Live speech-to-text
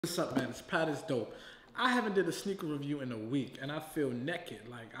What's up, man? It's PATisDOPE. I haven't did a sneaker review in a week, and I feel naked.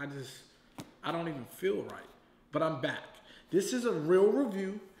 Like, I don't even feel right. But I'm back. This is a real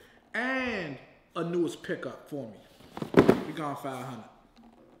review and a newest pickup for me. We gone 500.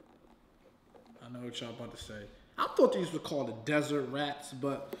 I know what y'all about to say. I thought these were called the Desert Rats,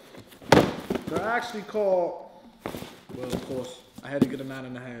 but they're actually called, well, of course, I had to get a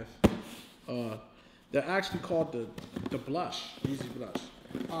 9.5. They're actually called the Blush, Yeezy Blush.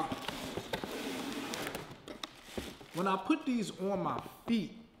 When I put these on my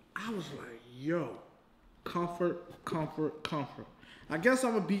feet, I was like, yo, comfort, comfort, comfort. I guess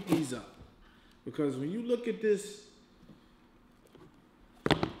I'm gonna beat these up because when you look at this,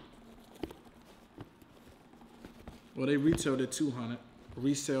 well, they retailed at 200.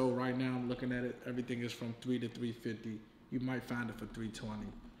 Resale right now, I'm looking at it, everything is from 3 to 350. You might find it for 320,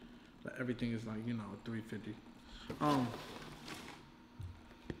 but everything is like, 350.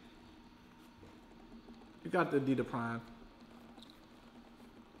 You got the Adidas Prime.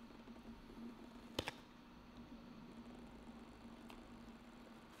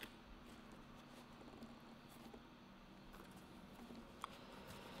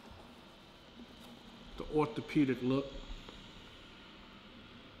 The orthopedic look.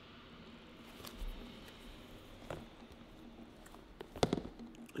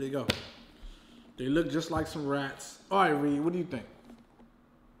 There you go. They look just like some rats. All right, Reed, what do you think?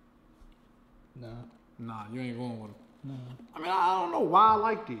 Nah, you ain't going with them. No. I mean, I don't know why I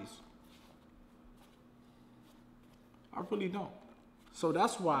like these. I really don't. So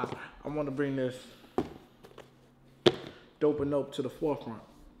that's why I want to bring this Dope and Nope to the forefront.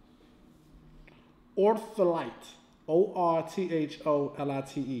 Ortholite.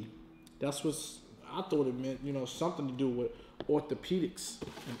 O-R-T-H-O-L-I-T-E. That's what I thought it meant, something to do with orthopedics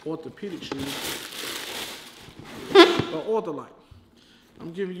and orthopedic shoes. But Ortholite.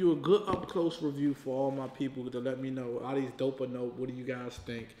 I'm giving you a good up-close review for all my people to let me know, are these dope or no? What do you guys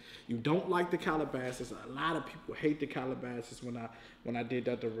think? You don't like the Calabasas. A lot of people hate the Calabasas when I did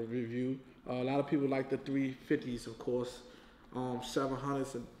that review. A lot of people like the 350s, of course.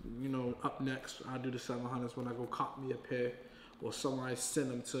 700s, and up next, I do the 700s when I go cop me a pair or somebody send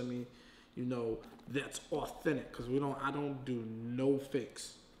them to me. That's authentic because I don't do no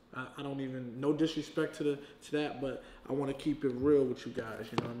fakes. I don't even, no disrespect to that, but I want to keep it real with you guys,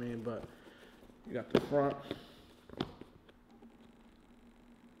 you know what I mean? But you got the front,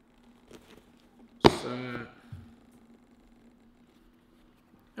 side.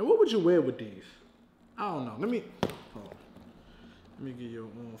 And what would you wear with these? I don't know. Let me get your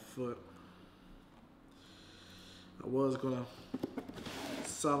own foot. I was gonna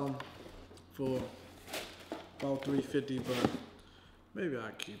sell them for about $350, but maybe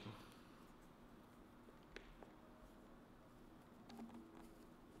I'll keep them.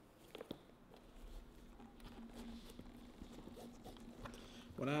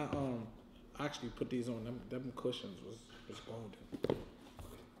 When I actually put these on, them cushions was golden.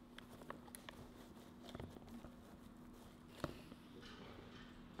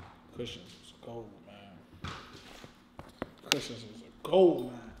 Cushions was gold, man. Cushions was a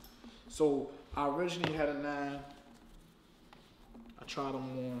gold, man. So I originally had a 9. I tried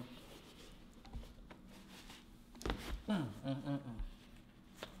them on.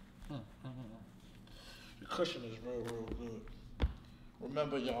 The cushion is real, real good.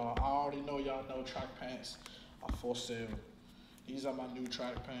 Remember, y'all, I already know y'all know track pants are for sale. These are my new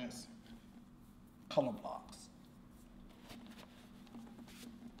track pants. Color blocks.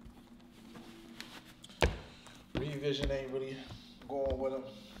 Revision ain't really going with them.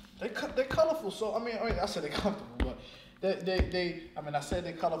 They're colorful, so I mean I said they're comfortable, but I said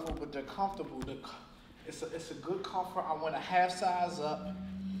they're colorful, but they're comfortable. It's a good comfort. I went a half size up,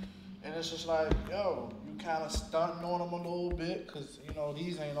 and it's just like, yo, you kind of stunting on them a little bit, cause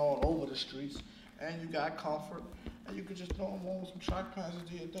these ain't all over the streets, and you got comfort, and you could just throw them on some track pants and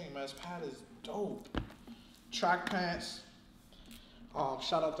do your thing, man. This pad is dope. Track pants.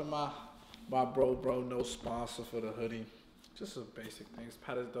 Shout out to my bro, no sponsor for the hoodie. Just a basic things.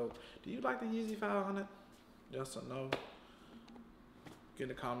 PATisDOPE. Do you like the Yeezy 500? Yes or no? Get in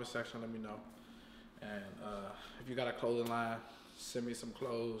the comment section, let me know. And if you got a clothing line, send me some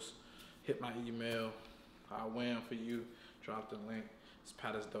clothes. Hit my email. I'll wear them for you. Drop the link. It's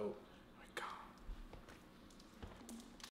PATisDOPE.